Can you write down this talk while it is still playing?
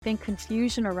Think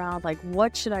confusion around like,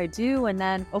 what should I do? And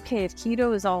then, okay, if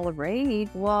keto is all the rage,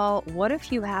 well, what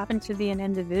if you happen to be an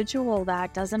individual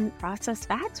that doesn't process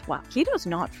fats well? Keto's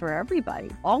not for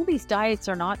everybody. All these diets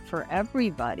are not for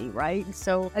everybody, right?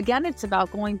 So again, it's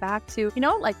about going back to,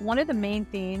 like one of the main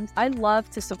themes, I love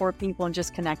to support people in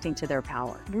just connecting to their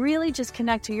power. Really just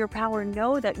connect to your power.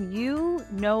 Know that you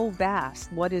know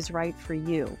best what is right for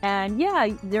you. And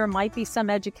yeah, there might be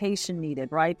some education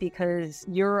needed, right? Because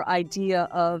your idea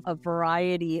of a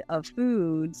variety of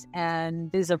foods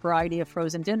and is a variety of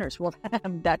frozen dinners. Well,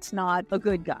 that's not a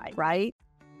good guy, right?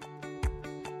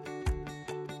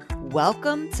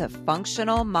 Welcome to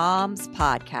Functional Moms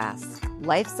Podcast,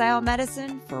 lifestyle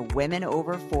medicine for women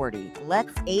over 40.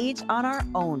 Let's age on our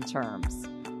own terms.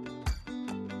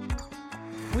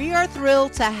 We are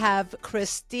thrilled to have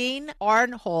Christine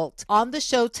Arnholt on the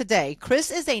show today.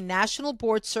 Chris is a national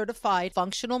board certified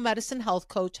functional medicine health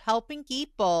coach helping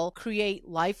people create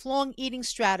lifelong eating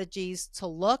strategies to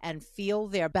look and feel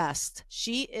their best.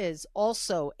 She is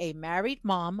also a married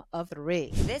mom of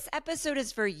 3. This episode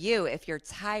is for you if you're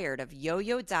tired of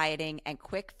yo-yo dieting and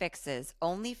quick fixes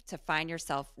only to find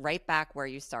yourself right back where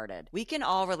you started. We can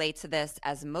all relate to this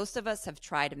as most of us have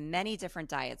tried many different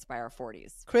diets by our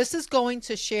 40s. Chris is going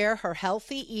to share her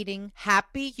healthy eating,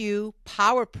 happy you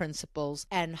power principles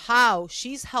and how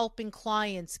she's helping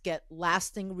clients get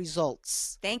lasting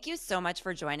results. Thank you so much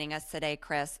for joining us today,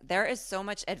 Chris. There is so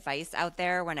much advice out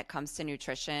there when it comes to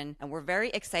nutrition, and we're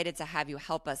very excited to have you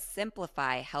help us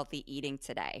simplify healthy eating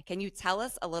today. Can you tell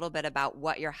us a little bit about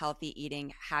what your healthy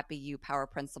eating, happy you power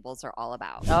principles are all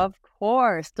about? Of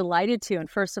course, delighted to. And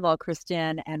first of all,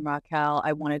 Kristen and Raquel,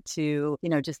 I wanted to,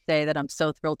 just say that I'm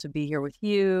so thrilled to be here with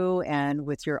you and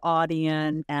with your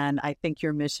audience. And I think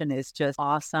your mission is just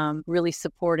awesome, really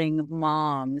supporting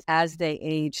moms as they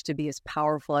age to be as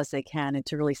powerful as they can and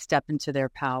to really step into their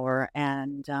power.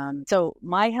 And so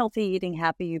my healthy eating,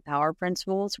 happy you power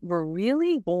principles were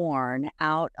really born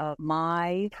out of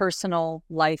my personal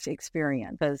life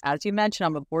experience. Because as you mentioned,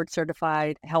 I'm a board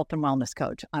certified health and wellness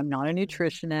coach. I'm not a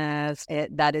nutritionist.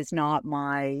 That is not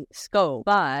my scope.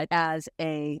 But as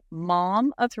a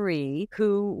mom of 3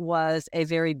 who was a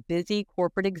very busy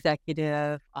corporate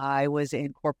executive, I was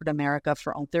in corporate America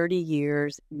for 30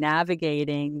 years,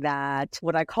 navigating that,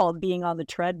 what I call being on the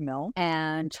treadmill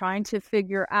and trying to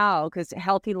figure out, because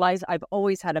healthy life, I've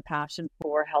always had a passion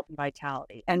for health and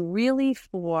vitality and really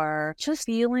for just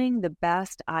feeling the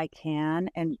best I can.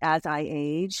 And as I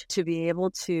age, to be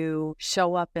able to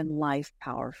show up in life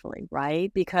powerfully,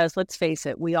 right? Because let's face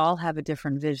it, we all have a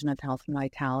different vision of health and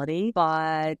vitality,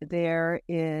 but there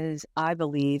is, I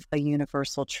believe, a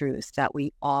universal truth that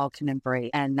we all can embrace.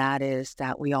 And that is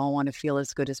that we all want to feel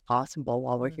as good as possible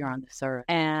while we're here on this earth.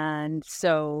 And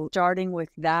so starting with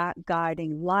that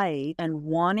guiding light and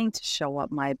wanting to show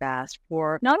up my best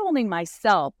for not only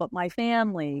myself, but my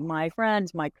family, my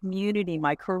friends, my community,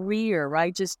 my career,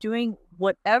 right? Just doing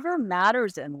whatever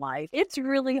matters in life. It's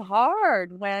really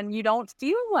hard when you don't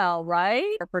feel well,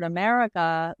 right? Corporate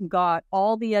America got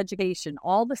all the education,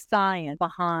 all the science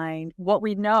behind what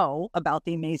we know about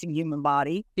the amazing human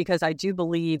body, because I do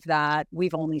believe that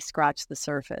we've only scratched the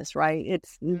surface, right?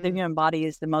 The human body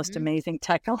is the most amazing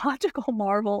technological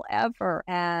marvel ever.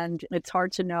 And it's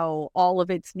hard to know all of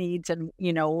its needs. And,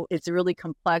 it's really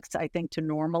complex, I think, to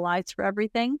normalize for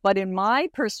everything. But in my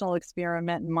personal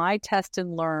experiment, my test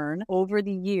and learn over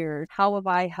the years, how have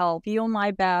I helped feel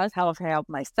my best? How have I helped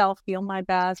myself feel my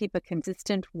best? Keep a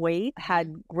consistent weight,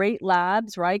 had great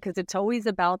labs, right? Because it's always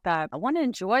about that. I want to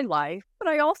enjoy life, but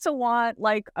I also want,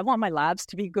 I want my labs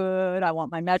to be good. I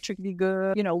want my metric to be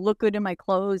good, look good in my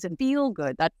clothes and feel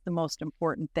good. That's the most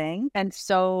important thing. And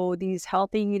so these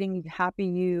healthy eating, happy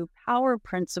you power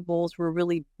principles were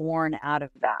really born out of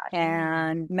that.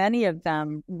 And many of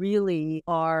them really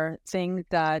are things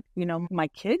that, my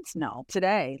kids know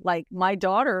today. Like my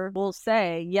daughter will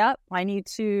say, yep, I need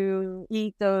to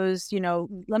eat those,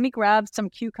 let me grab some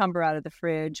cucumber out of the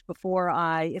fridge before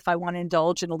if I want to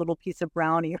indulge in a little piece of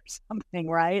brownie or something,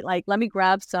 right? Like, let me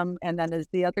grab some. And then as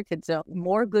the other kids say,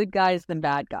 more good guys than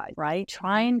bad guys, right?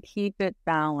 Try and keep it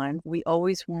balanced. We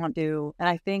always want to. And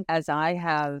I think as I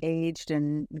have aged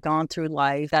and gone through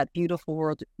life, that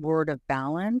beautiful word of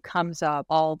balance comes up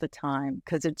all the time,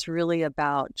 because it's really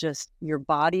about just your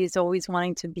body is always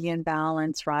wanting to be in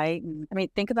balance, right?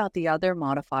 And think about the other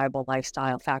modifiable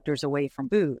lifestyle factors away from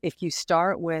food. If you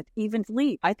start with even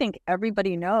sleep, I think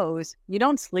everybody knows you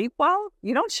don't sleep well,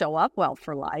 you don't show up well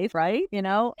for life, right?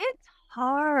 It's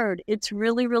hard. It's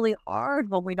really, really hard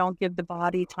when we don't give the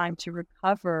body time to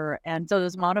recover. And so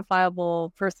those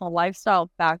modifiable personal lifestyle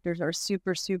factors are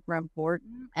super, super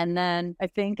important. And then I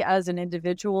think as an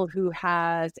individual who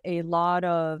has a lot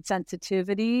of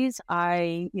sensitivities,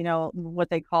 what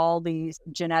they call these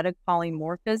genetic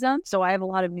polymorphisms. So I have a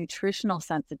lot of nutritional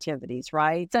sensitivities,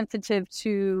 right? Sensitive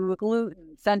to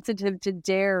gluten, sensitive to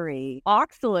dairy,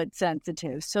 oxalate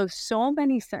sensitive. So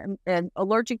many, and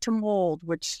allergic to mold,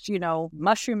 which,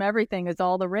 mushroom everything is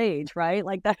all the rage, right?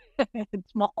 Like that,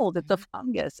 it's mold, it's a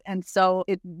fungus. And so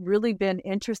it's really been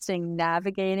interesting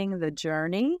navigating the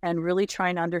journey and really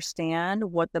trying to understand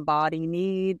what the body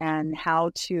needs and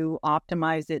how to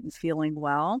optimize it and feeling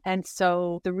well. And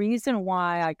so the reason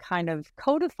why I kind of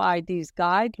codified these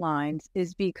guidelines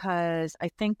is because I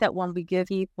think that when we give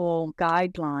people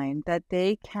guidelines that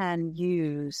they can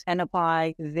use and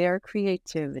apply their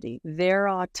creativity, their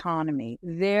autonomy,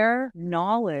 their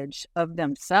knowledge of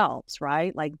themselves,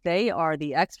 right? Like they are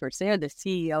the experts, they are the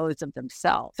CEOs of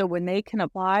themselves. So when they can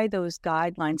apply those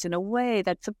guidelines in a way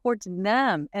that supports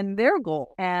them and their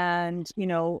goal and,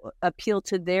 appeal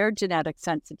to their genetic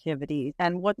sensitivities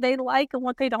and what they like and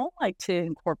what they don't like to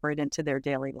incorporate into their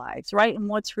daily lives, right? And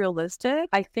what's realistic,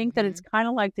 I think that it's kind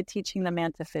of like the teaching the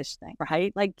man to fish thing,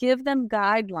 right? Like give them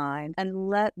guidelines and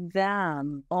let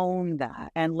them own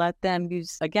that and let them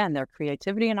use, again, their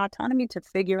creativity and autonomy to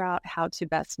figure out how to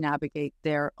best navigate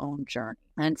their own journey.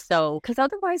 And so, because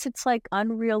otherwise it's like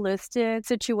unrealistic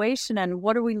situation. And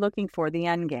what are we looking for? The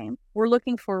end game. We're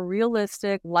looking for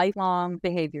realistic, lifelong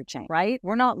behavior change, right?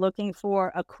 We're not looking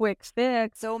for a quick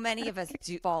fix. So many of us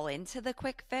do fall into the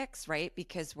quick fix, right?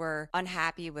 Because we're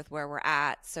unhappy with where we're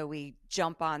at. So we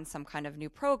jump on some kind of new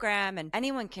program, and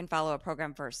anyone can follow a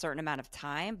program for a certain amount of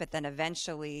time, but then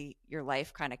eventually your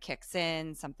life kind of kicks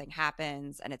in, something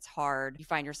happens and it's hard. You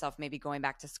find yourself maybe going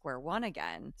back to square one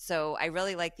again. So I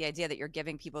really like the idea that you're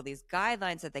giving people these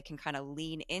guidelines that they can kind of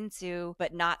lean into,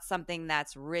 but not something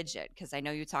that's rigid. Because I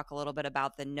know you talk a little bit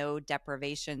about the no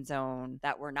deprivation zone,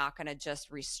 that we're not going to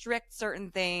just restrict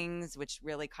certain things, which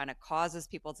really kind of causes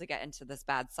people to get into this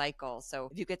bad cycle. So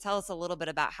if you could tell us a little bit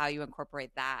about how you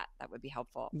incorporate that, that would be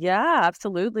helpful. Yeah,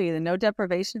 absolutely. The no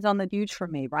deprivation's on the huge for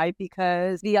me, right?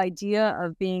 Because the idea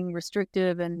of being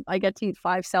restrictive and I get to eat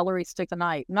 5 celery sticks a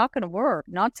night, not going to work,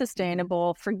 not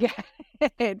sustainable. Forget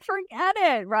it,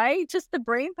 right? Just the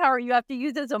brain power you have to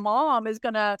use as a mom is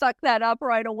going to suck that up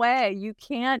right away. You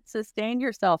can't sustain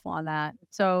yourself on that.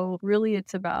 So really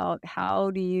it's about how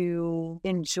do you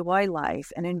enjoy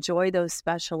life and enjoy those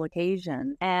special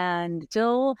occasions and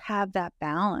still have that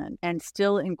balance and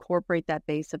still incorporate that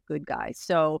base of good guys.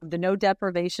 So the no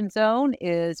deprivation zone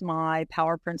is my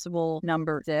power principle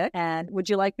number 6. And would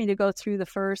you like me to go through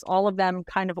all of them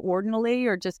kind of ordinally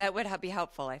or just? That would be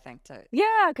helpful, I think,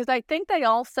 Yeah, because I think they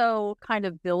also kind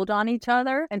of build on each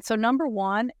other. And so number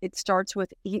 1, it starts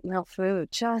with eat real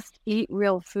food. Just eat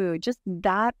real food. Just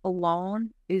that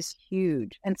alone is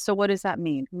huge. And so what does that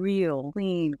mean? Real,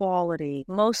 clean, quality,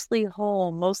 mostly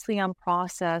whole, mostly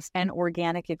unprocessed, and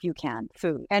organic if you can,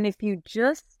 food. And if you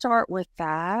just start with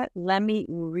that, let me eat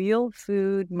real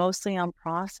food, mostly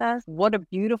unprocessed, what a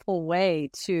beautiful way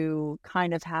to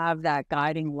kind of have that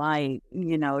guiding light,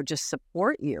 just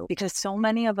support you. Because so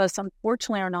many of us,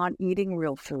 unfortunately, are not eating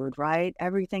real food, right?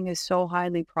 Everything is so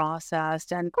highly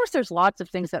processed. And of course, there's lots of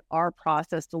things that are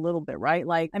processed a little bit, right?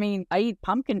 Like, I eat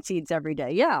pumpkin seeds every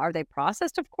day. Yeah, are they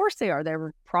processed? Of course they are. They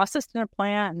were processed in a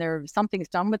plant and something's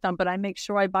done with them, but I make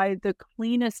sure I buy the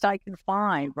cleanest I can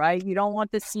find, right? You don't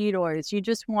want the seed oils. You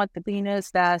just want the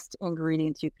cleanest, best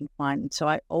ingredients you can find. And so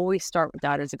I always start with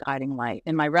that as a guiding light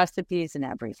in my recipes and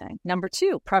everything. Number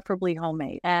 2, preferably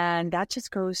homemade. And that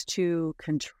just goes to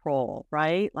control,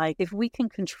 right? Like if we can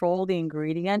control the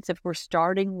ingredients, if we're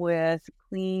starting with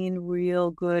clean, real,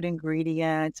 good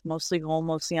ingredients, mostly whole,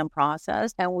 mostly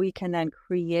unprocessed, and we can then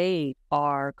create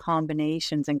our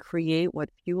combinations and create what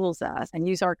fuels us and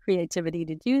use our creativity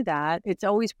to do that, it's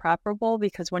always preferable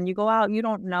because when you go out, you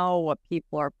don't know what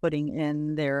people are putting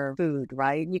in their food,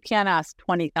 right? You can't ask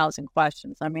 20,000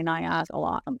 questions. I ask a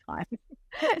lot sometimes.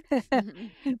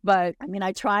 But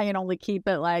I try and only keep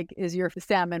it like, is your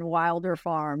salmon wild or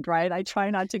farmed, right? I try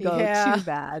not to go too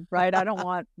bad, right? I don't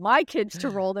want my kids to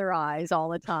roll their eyes all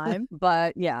the time.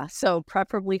 But yeah, so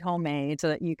preferably homemade so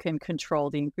that you can control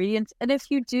the ingredients. And if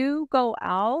you do go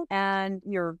out and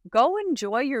go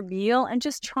enjoy your meal and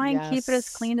just try and keep it as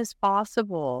clean as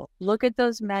possible. Look at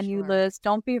those menu lists.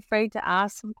 Don't be afraid to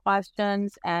ask some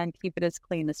questions and keep it as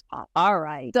clean as possible. All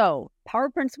right. So Power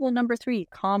principle number 3,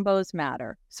 combos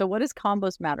matter. So what does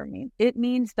combos matter mean? It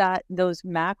means that those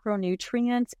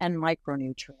macronutrients and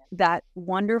micronutrients, that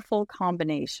wonderful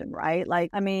combination, right? Like,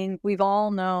 I mean, we've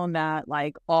all known that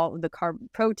like all the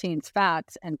proteins,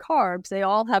 fats, and carbs, they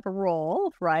all have a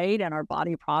role, right? And our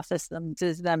body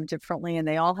processes them differently, and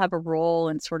they all have a role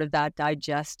in sort of that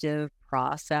digestive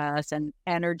process and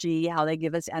energy, how they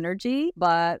give us energy.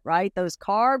 But right, those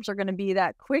carbs are going to be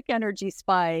that quick energy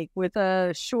spike with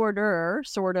a shorter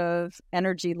sort of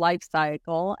energy life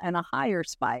cycle and a higher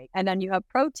spike. And then you have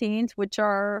proteins, which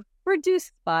are reduced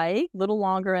spike, little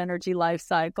longer energy life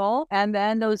cycle, and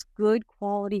then those good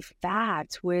quality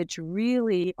fats, which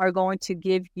really are going to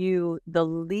give you the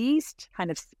least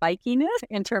kind of spikiness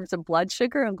in terms of blood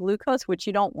sugar and glucose, which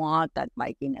you don't want that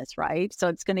spikiness, right? So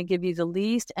it's going to give you the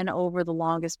least and over the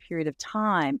longest period of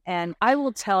time. And I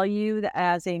will tell you that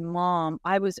as a mom,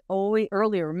 I was always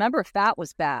earlier, remember fat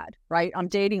was bad, right? I'm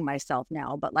dating myself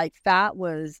now, but like fat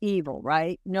was evil,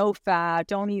 right? No fat,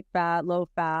 don't eat fat, low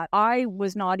fat. I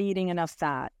was not eating enough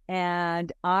fat.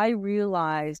 And I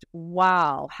realized,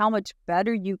 wow, how much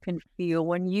better you can feel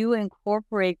when you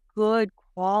incorporate good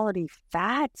quality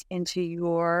fats into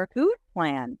your food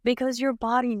plan, because your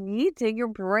body needs it, your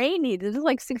brain needs it. It's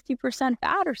like 60%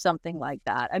 fat or something like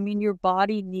that. I mean, your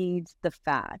body needs the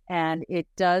fat, and it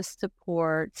does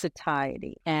support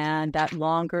satiety and that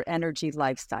longer energy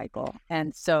life cycle.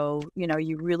 And so, you know,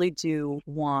 you really do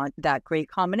want that great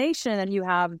combination. And you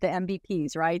have the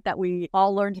MVPs, right, that we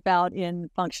all learned about in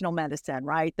functional medicine,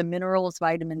 right? The minerals,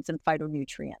 vitamins, and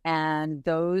phytonutrients. And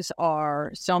those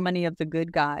are so many of the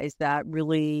good guys that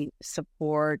really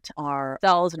support our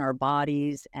cells and our bodies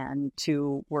and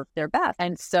to work their best.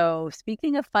 And so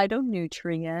speaking of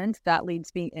phytonutrients, that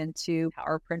leads me into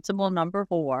power principle number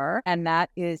 4, and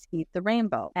that is eat the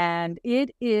rainbow. And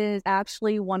it is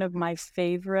actually one of my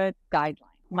favorite guidelines,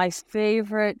 my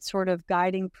favorite sort of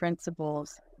guiding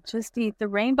principles. Just eat the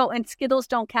rainbow, and Skittles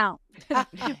don't count,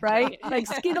 right? Like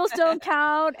Skittles don't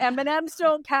count, M&Ms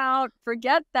don't count.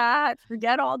 Forget that.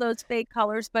 Forget all those fake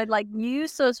colors, but like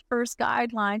use those first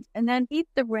guidelines and then eat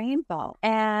the rainbow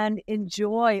and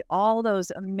enjoy all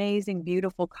those amazing,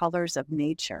 beautiful colors of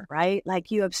nature, right? Like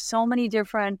you have so many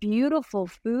different beautiful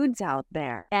foods out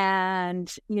there,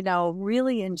 and, you know,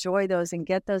 really enjoy those and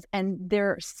get those. And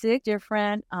there are 6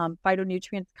 different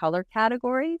phytonutrients color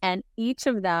categories, and each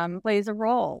of them plays a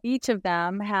role. Each of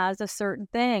them has a certain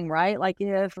thing, right? Like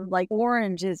if like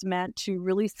orange is meant to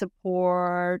really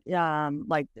support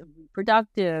like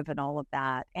productive and all of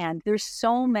that. And there's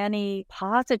so many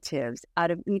positives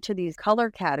out of each of these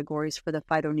color categories for the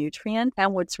phytonutrient.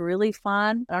 And what's really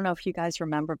fun, I don't know if you guys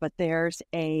remember, but there's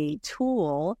a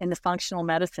tool in the functional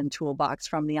medicine toolbox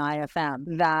from the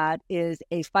IFM that is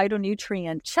a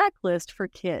phytonutrient checklist for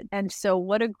kids. And so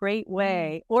what a great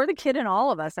way, or the kid in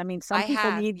all of us. I mean, some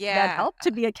people need that help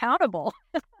to be accountable.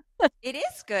 It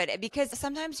is good because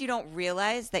sometimes you don't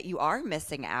realize that you are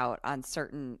missing out on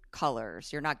certain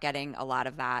colors. You're not getting a lot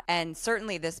of that. And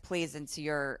certainly this plays into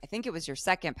your, I think it was your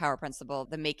second power principle,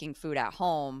 the making food at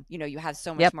home. You know, you have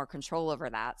so much more control over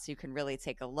that. So you can really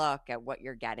take a look at what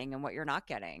you're getting and what you're not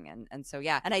getting. And so,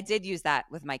 yeah. And I did use that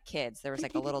with my kids. There was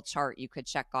like a little chart you could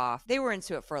check off. They were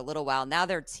into it for a little while. Now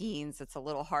they're teens. It's a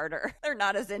little harder. They're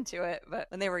not as into it, but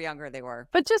when they were younger, they were.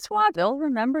 But just watch. They'll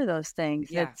remember those things.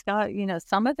 Yeah. It's got, you know,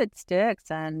 some of it sticks,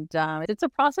 and it's a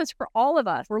process for all of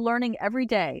us. We're learning every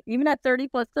day, even at 30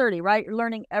 plus 30, right? You're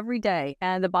learning every day,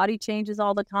 and the body changes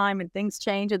all the time, and things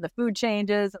change, and the food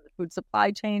changes, and the food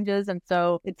supply changes. And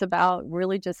so it's about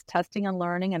really just testing and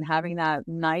learning and having that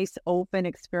nice, open,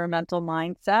 experimental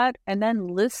mindset, and then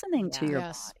listening to your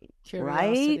body.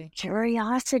 Curiosity. Right?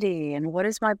 Curiosity. And what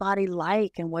is my body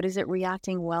like? And what is it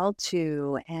reacting well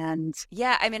to? And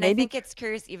yeah, I mean, I think it's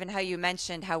curious even how you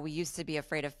mentioned how we used to be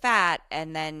afraid of fat.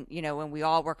 And then, you know, when we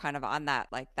all were kind of on that,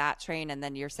 like that train, and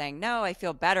then you're saying, no, I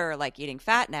feel better like eating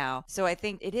fat now. So I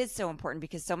think it is so important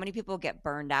because so many people get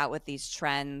burned out with these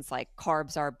trends, like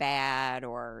carbs are bad,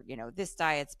 or, you know, this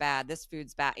diet's bad, this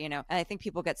food's bad, you know, and I think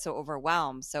people get so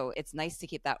overwhelmed. So it's nice to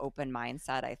keep that open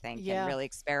mindset, I think, and really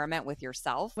experiment with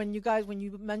yourself. When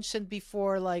you mentioned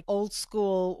before, like old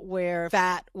school where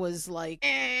fat was like,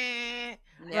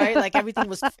 right? Like everything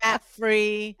was fat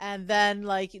free. And then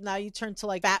like now you turn to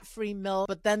like fat free milk,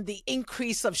 but then the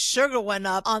increase of sugar went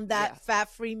up on that fat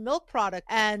free milk product.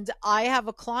 And I have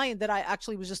a client that I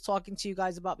actually was just talking to you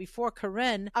guys about before,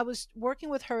 Corinne. I was working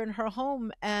with her in her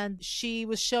home, and she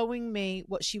was showing me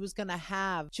what she was going to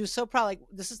have. She was so proud, like,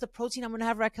 this is the protein I'm going to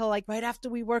have, Raquel, like right after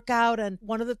we work out. And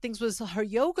one of the things was her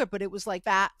yogurt, but it was like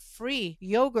fat free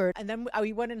yogurt. And then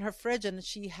we went in her fridge and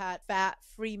she had fat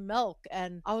free milk.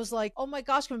 And I was like, oh my God,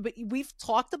 gosh, but we've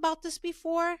talked about this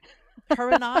before, her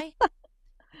and I.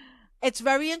 It's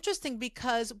very interesting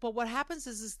because, but what happens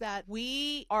is that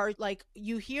we are like,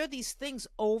 you hear these things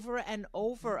over and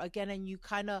over again, and you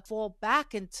kind of fall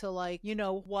back into like,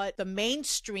 what the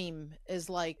mainstream is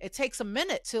like. It takes a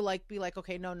minute to like be like,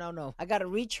 okay, no. I got to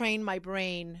retrain my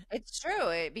brain. It's true.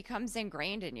 It becomes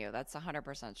ingrained in you. That's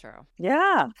 100% true.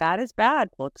 Yeah, fat is bad.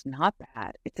 Well, it's not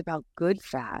bad. It's about good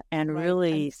fat and Right.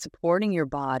 really supporting your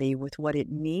body with what it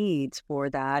needs for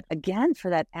that, again, for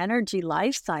that energy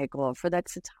life cycle, for that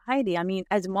satiety. I mean,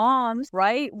 as moms,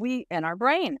 right, we and our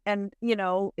brain, and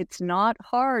it's not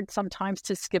hard sometimes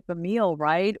to skip a meal,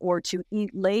 right, or to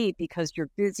eat late because you're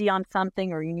busy on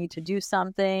something, or you need to do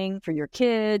something for your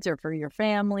kids or for your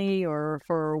family or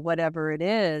for whatever it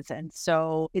is. And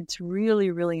so it's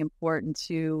really, really important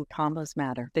to combos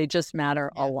matter. They just matter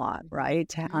a lot,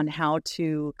 right, on how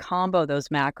to combo those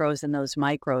macros and those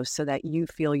micros so that you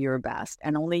feel your best.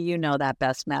 And only you know that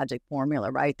best magic formula,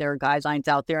 right? There are guidelines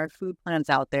out there and food plans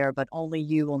out there, but only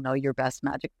you will know your best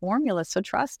magic formula. So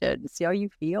trust it and see how you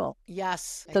feel.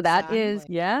 Yes. So that is,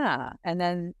 exactly. yeah. And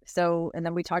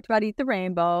then we talked about Eat the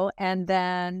Rainbow. And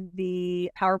then the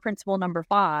power principle number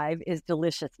 5 is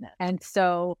deliciousness. And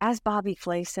so as Bobby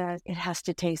Flay says, it has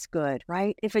to taste good,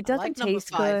 right? If it I like doesn't number taste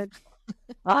 5. good,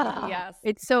 Yes.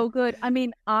 it's so good. I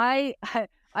mean, I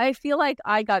feel like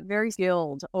I got very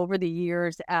skilled over the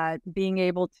years at being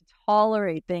able to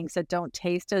tolerate things that don't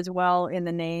taste as well in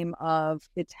the name of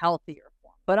it's healthier.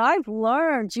 But I've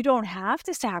learned you don't have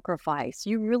to sacrifice.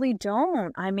 You really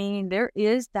don't. I mean, there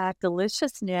is that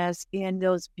deliciousness in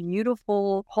those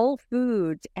beautiful whole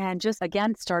foods. And just,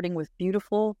 again, starting with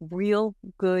beautiful, real,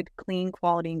 good, clean,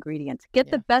 quality ingredients.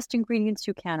 Get the best ingredients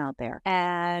you can out there.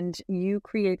 And you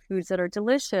create foods that are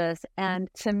delicious. And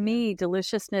to me,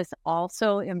 deliciousness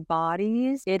also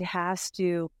embodies, it has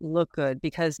to look good,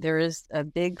 because there is a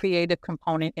big creative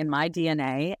component in my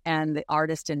DNA and the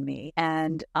artist in me.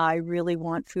 And I really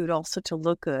want food also to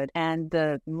look good. And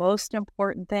the most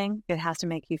important thing, it has to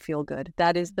make you feel good.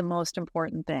 That is the most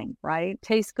important thing, right?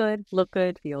 Taste good, look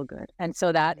good, feel good. And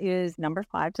so that is number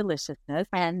 5, deliciousness.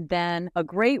 And then a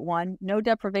great one, no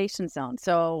deprivation zone.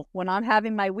 So when I'm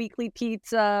having my weekly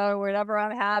pizza or whatever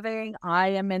I'm having, I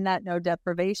am in that no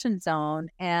deprivation zone,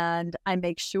 and I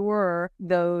make sure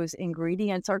those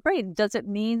ingredients are great. Does it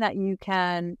mean that you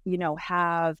can,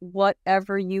 have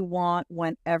whatever you want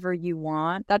whenever you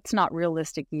want? That's not realistic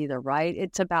either, right?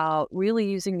 It's about really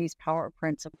using these power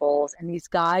principles and these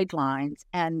guidelines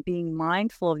and being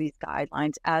mindful of these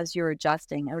guidelines as you're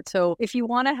adjusting. And so if you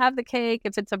want to have the cake,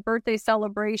 if it's a birthday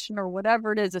celebration or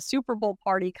whatever it is, a Super Bowl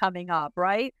party coming up,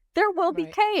 right? There will be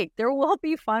cake. There will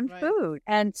be fun food.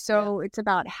 And so it's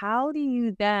about how do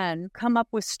you then come up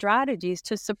with strategies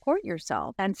to support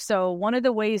yourself? And so one of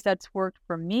the ways that's worked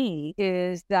for me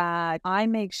is that I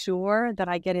make sure that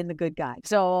I get in the good guide.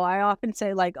 So I often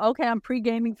say like, okay, I'm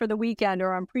pre-gaming for the weekend,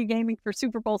 or I'm pre-gaming for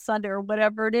Super Bowl Sunday or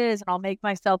whatever it is. And I'll make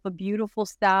myself a beautiful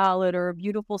salad or a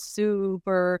beautiful soup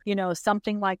or,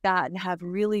 something like that, and have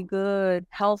really good,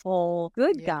 healthful,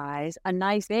 good guys, a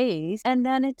nice base. And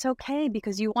then it's okay,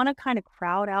 because you want to kind of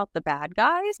crowd out the bad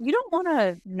guys. You don't want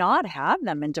to not have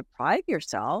them and deprive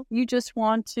yourself. You just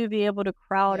want to be able to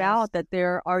crowd out that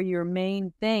there are your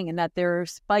main thing, and that they're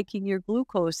spiking your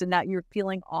glucose, and that you're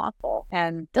feeling awful.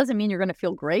 And doesn't mean you're going to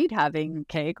feel great having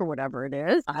cake or whatever it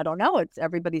is. I don't know.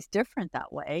 Everybody's different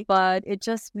that way. But it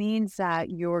just means that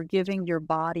you're giving your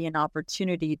body an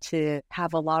opportunity to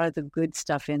have a lot of the good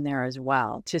stuff in there as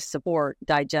well, to support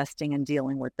digesting and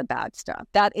dealing with the bad stuff.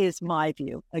 That is my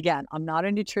view. Again, I'm not a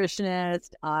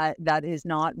nutritionist. That is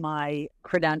not my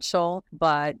credential,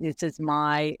 but this is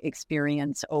my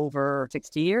experience over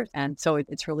 60 years. And so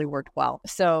it's really worked well.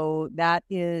 So that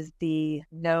is the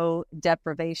no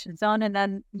deprivation zone. And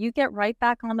then you get right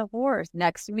back on the horse.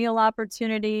 Next meal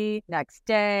opportunity, next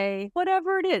day,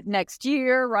 whatever it is, next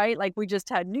year, right? Like we just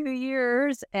had New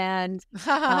Year's, and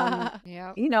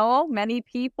many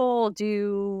people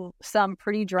do some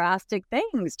pretty drastic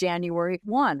things January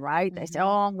 1, right? They say,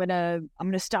 oh, I'm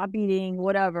gonna stop eating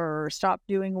whatever, or stop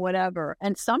doing whatever.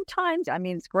 And sometimes, I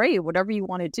mean, it's great, whatever you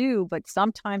want to do, but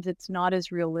sometimes it's not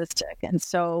as realistic. And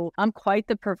so I'm quite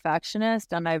the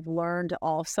perfectionist, and I've learned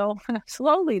also,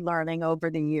 slowly learning over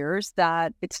the years,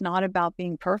 that it's not about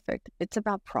being perfect. It's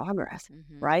about progress,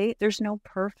 right? There's no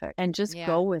perfect, and just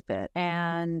go with it.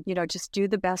 And, just do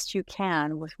the best you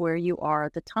can with where you are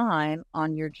at the time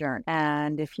on your journey.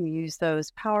 And if you use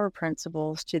those power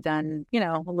principles to then,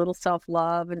 a little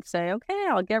self-love and say, okay,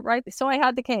 I'll get right. So I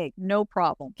had the cake, no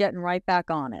problem, getting right back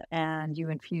on it. And you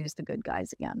infuse the good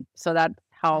guys again. So that's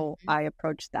how I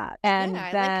approach that. And Yeah, I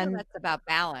like how then that's about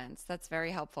balance. That's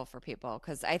very helpful for people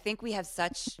because I think we have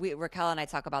Raquel and I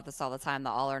talk about this all the time, the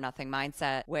all or nothing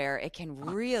mindset, where it can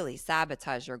really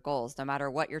sabotage your goals no matter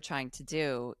what you're trying to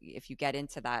do. If you get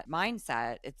into that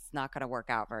mindset, it's not going to work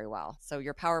out very well. So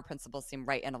your power principles seem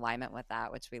right in alignment with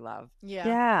that, which we love.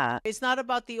 yeah, It's not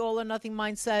about the all or nothing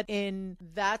mindset in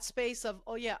that space of,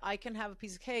 oh, yeah, I can have a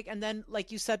piece of cake. And then,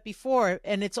 like you said before,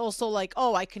 and it's also like,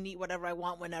 oh, I can eat whatever I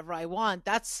want whenever I want.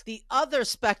 That's the other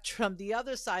spectrum, the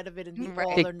other side of it in the all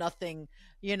Right. or nothing,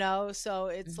 So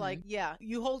it's like, yeah,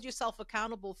 you hold yourself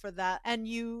accountable for that. And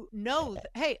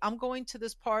hey, I'm going to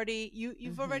this party.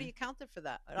 You've already accounted for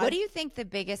that. What do you think the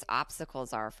biggest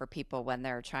obstacles are for people when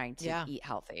they're trying to eat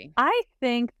healthy? I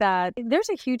think that there's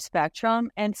a huge spectrum.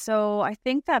 And so I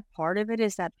think that part of it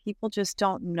is that people just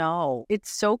don't know. It's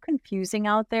so confusing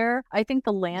out there. I think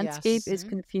the landscape is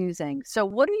confusing. So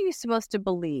what are you supposed to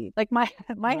believe? Like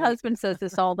my husband says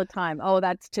this all the time. Oh,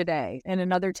 that's today. In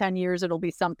another 10 years, it'll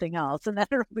be something else. And then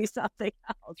it'll be something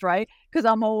else, right? Because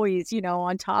I'm always,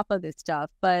 on top of this stuff.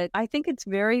 But I think it's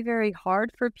very, very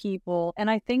hard for people. And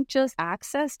I think just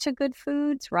access to good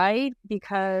foods, right?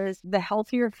 Because the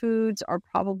healthier foods are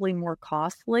probably more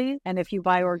costly. And if you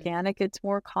buy organic, it's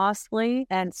more costly.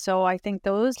 And so I think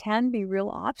those can be real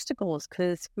obstacles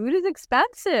because food is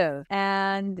expensive.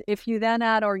 And if you then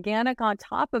add organic on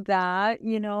top of that,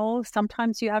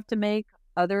 sometimes you have to make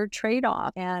other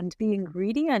trade-off and the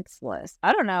ingredients list.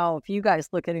 I don't know if you guys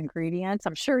look at ingredients.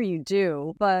 I'm sure you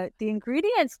do, but the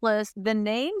ingredients list, the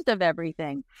names of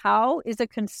everything, how is a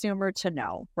consumer to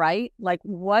know, right? Like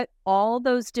what all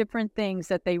those different things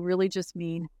that they really just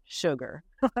mean sugar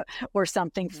or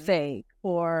something fake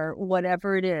or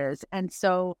whatever it is. And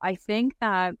so I think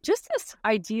that just this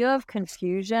idea of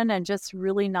confusion and just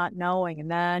really not knowing, and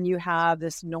then you have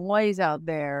this noise out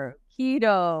there,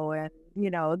 keto and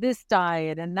this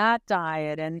diet and that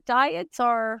diet. And diets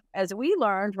are, as we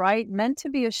learned, right, meant to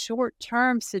be a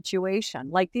short-term situation,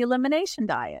 like the elimination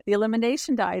diet. The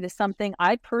elimination diet is something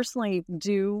I personally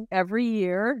do every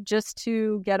year just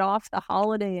to get off the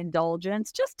holiday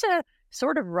indulgence, just to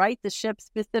sort of right the ship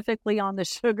specifically on the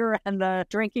sugar and the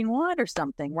drinking water or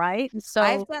something, right? And so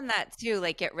I've done that too.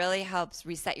 Like it really helps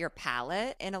reset your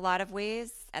palate in a lot of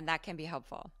ways, and that can be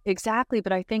helpful. exactly.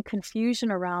 But I think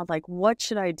confusion around like, what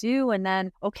should I do? And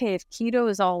then, okay, if keto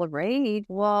is all the rage,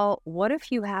 well, what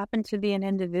if you happen to be an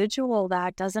individual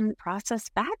that doesn't process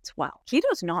fats well?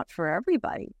 Keto's not for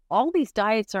everybody. All these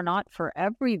diets are not for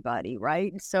everybody,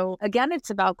 right? And so again, it's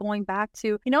about going back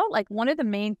to, like one of the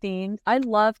main themes, I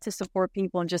love to support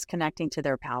people in just connecting to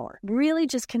their power. Really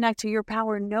just connect to your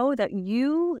power. Know that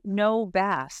you know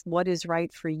best what is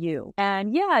right for you.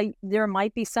 And yeah, there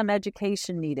might be some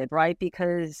education needed, right?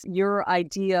 Because your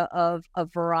idea of a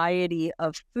variety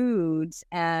of foods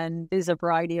and is a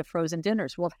variety of frozen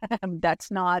dinners. Well, that's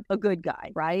not a good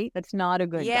guide, right? That's not a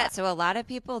good guide. Yeah. So a lot of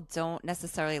people don't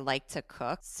necessarily like to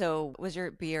cook. So what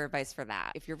would be your advice for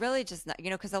that? If you're really just not,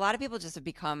 because a lot of people just have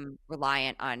become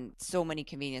reliant on so many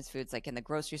convenience foods, like in the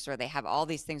grocery store, they have all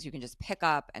these things you can just pick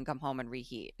up and come home and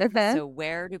reheat. So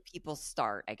where do people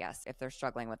start, I guess, if they're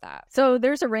struggling with that? So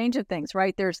there's a range of things,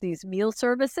 right? There's these meal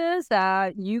services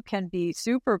that you can be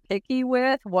super picky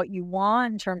with what you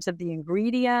want in terms of the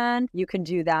ingredient. You can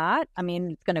do that. I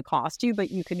mean, it's going to cost you, but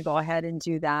you can go ahead and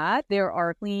do that. There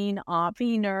are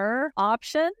cleaner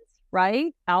options,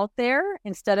 right, out there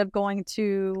instead of going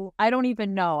to, I don't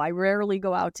even know, I rarely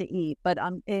go out to eat, but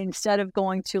instead of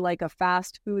going to like a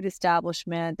fast food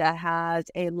establishment that has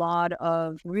a lot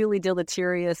of really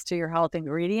deleterious to your health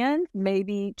ingredients,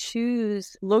 maybe do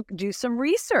some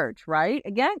research, right?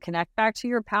 Again, connect back to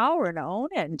your power and own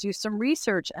it and do some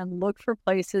research and look for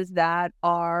places that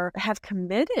have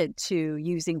committed to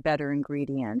using better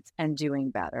ingredients and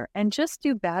doing better and just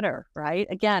do better, right?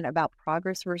 Again, about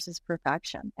progress versus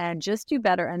perfection. And just do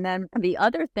better. And then the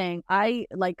other thing, I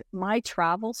like my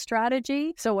travel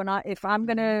strategy. So if I'm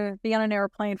going to be on an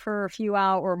airplane for a few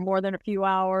hours or more than a few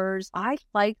hours, I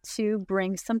like to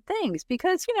bring some things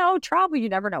because, travel, you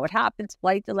never know what happens,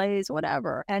 flight delays,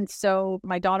 whatever. And so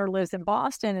my daughter lives in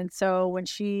Boston. And so when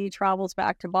she travels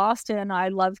back to Boston, I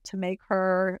love to make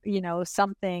her,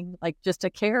 something like just a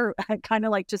kind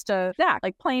of like just a snack,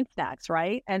 like plain snacks,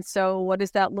 right? And so what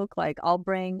does that look like? I'll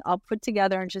put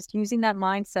together and just using that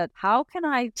mindset, how can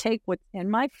I take what's in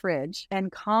my fridge and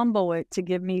combo it to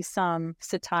give me some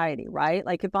satiety, right?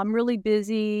 Like if I'm really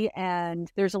busy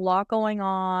and there's a lot going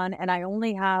on and I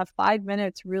only have 5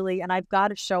 minutes really, and I've got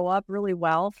to show up really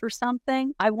well for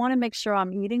something, I want to make sure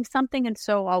I'm eating something. And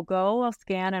so I'll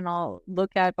scan and I'll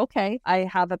look at, okay, I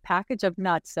have a package of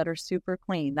nuts that are super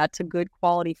clean. That's a good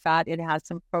quality fat. It has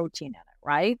some protein in it.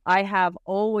 right? I have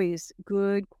always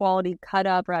good quality cut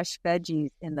up fresh veggies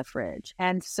in the fridge.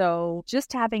 And so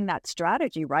just having that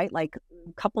strategy, right? Like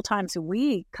a couple times a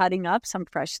week, cutting up some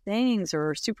fresh things,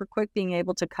 or super quick being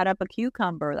able to cut up a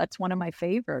cucumber. That's one of my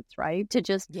favorites, right? To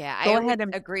just Yeah, go I would ahead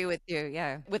and agree with you.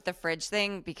 Yeah. With the fridge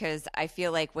thing, because I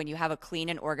feel like when you have a clean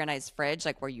and organized fridge,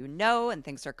 like where and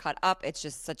things are cut up, it's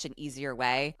just such an easier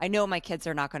way. I know my kids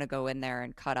are not going to go in there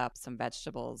and cut up some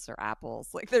vegetables or apples.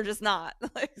 Like they're just not.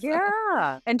 Like, so.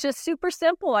 yeah. And just super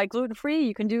simple, like gluten free.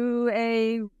 You can do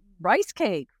a rice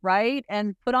cake, right?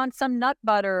 And put on some nut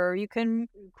butter. You can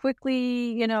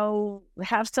quickly,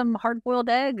 have some hard boiled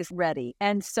eggs ready.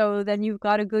 And so then you've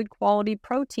got a good quality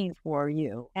protein for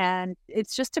you. And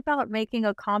it's just about making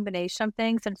a combination of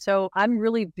things. And so I'm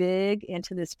really big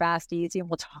into this fast, easy, and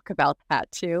we'll talk about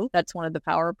that too. That's one of the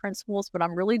power principles, but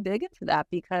I'm really big into that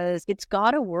because it's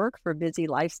got to work for a busy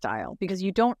lifestyle, because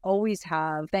you don't always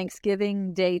have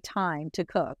Thanksgiving Day time to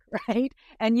cook, right?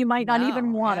 And you might not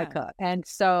even want to cook. And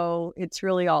so it's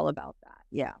really all about that.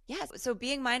 Yeah. Yes. So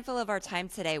being mindful of our time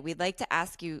today, we'd like to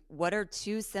ask you, what are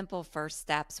 2 simple first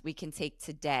steps we can take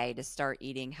today to start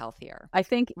eating healthier? I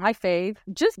think my fave,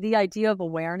 just the idea of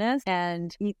awareness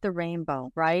and eat the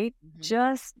rainbow, right? Mm-hmm.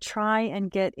 Just try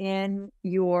and get in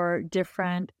your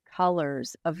different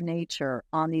colors of nature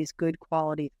on these good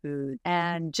quality foods.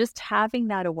 And just having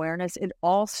that awareness, it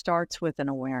all starts with an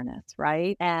awareness,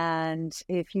 right? And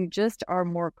if you just are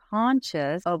more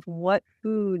conscious of what's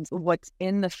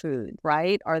in the food,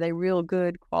 right? Are they real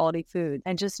good quality food?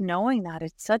 And just knowing that,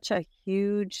 it's such a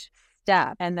huge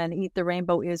step. And then Eat the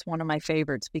Rainbow is one of my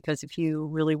favorites, because if you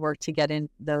really work to get in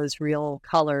those real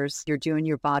colors, you're doing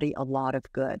your body a lot of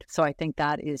good. So I think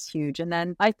that is huge. And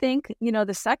then I think,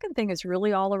 the second thing is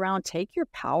really all around take your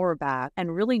power back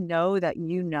and really know that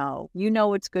you know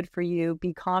what's good for you.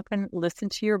 Be confident, listen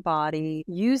to your body,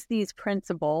 use these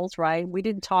principles, right? We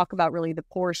didn't talk about really the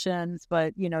portions,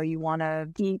 but you want to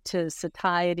eat to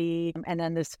satiety. And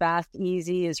then this fast,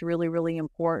 easy is really, really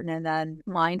important. And then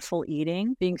mindful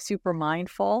eating, being super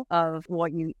mindful of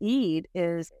what you eat,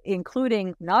 is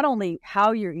including not only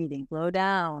how you're eating, slow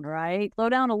down, right? Slow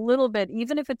down a little bit,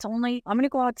 even if it's only, I'm going to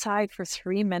go outside for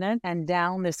 3 minutes and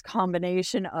down this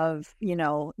combination of,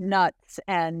 nuts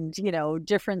and,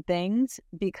 different things,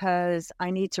 because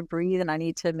I need to breathe and I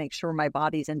need to make sure my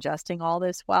body's ingesting all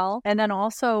this well. And then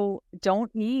also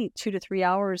don't eat 2 to 3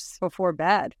 hours before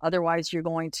bed. Otherwise, you're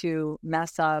going to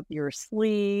mess up your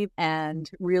sleep, and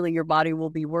really your body will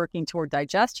be working toward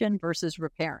digestion versus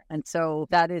repairing. And so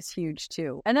that is huge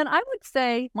too. And then I would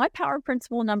say my power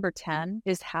principle number 10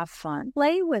 is have fun.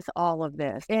 Play with all of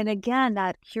this. And again,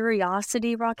 that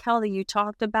curiosity, Raquel, that you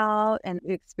talked about, and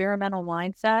experimental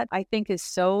mindset, I think is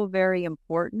so very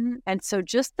important. And so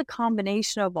just the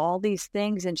combination of all these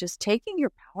things and just taking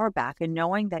your power back and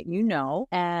knowing that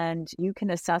and you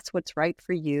can assess what's right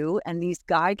for you. And these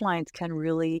guidelines can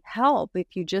really help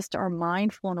if you just are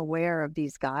mindful and aware of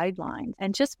these guidelines,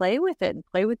 and just play with it and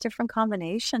play with different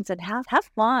combinations and have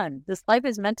fun. This life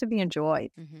is meant to be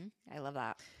enjoyed. Mm-hmm. I love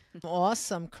that.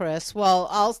 Awesome, Chris. Well,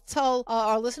 I'll tell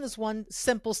our listeners one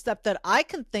simple step that I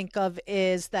can think of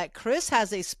is that Chris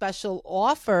has a special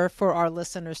offer for our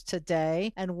listeners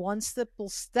today. And one simple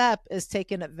step is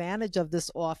taking advantage of this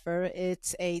offer.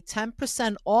 It's a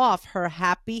 10% off her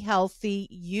Happy Healthy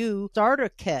You starter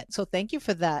kit. So thank you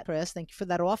for that, Chris. Thank you for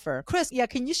that offer. Chris,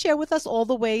 can you share with us all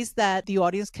the ways that the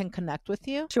audience can connect with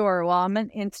you? Sure. Well, I'm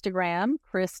on Instagram,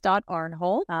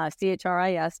 chris.arnholt,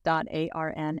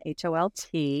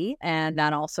 CHRIS.ARNHOLT. And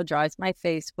that also drives my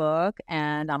Facebook,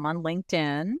 and I'm on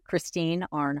LinkedIn, Christine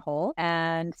Arnholt.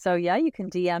 And so, you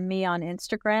can DM me on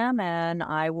Instagram and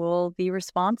I will be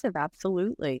responsive.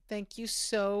 Absolutely. Thank you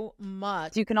so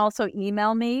much. You can also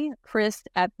email me,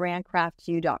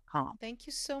 chris@brandcraftu.com. Thank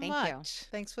you so much.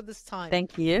 Thanks for this time.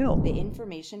 Thank you. The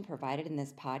information provided in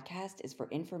this podcast is for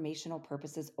informational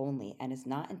purposes only and is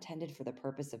not intended for the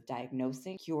purpose of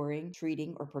diagnosing, curing,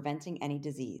 treating, or preventing any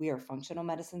disease. We are functional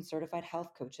medicine certified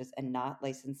health coaches and not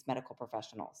licensed medical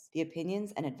professionals. The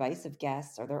opinions and advice of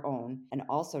guests are their own and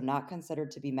also not considered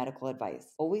to be medical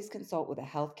advice. Always consult with a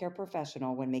healthcare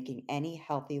professional when making any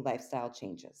healthy lifestyle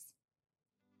changes.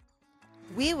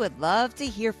 We would love to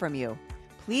hear from you.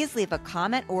 Please leave a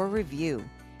comment or review.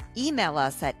 Email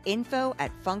us at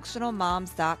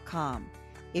info@functionalmoms.com.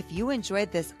 If you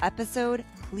enjoyed this episode,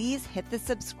 please hit the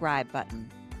subscribe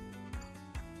button.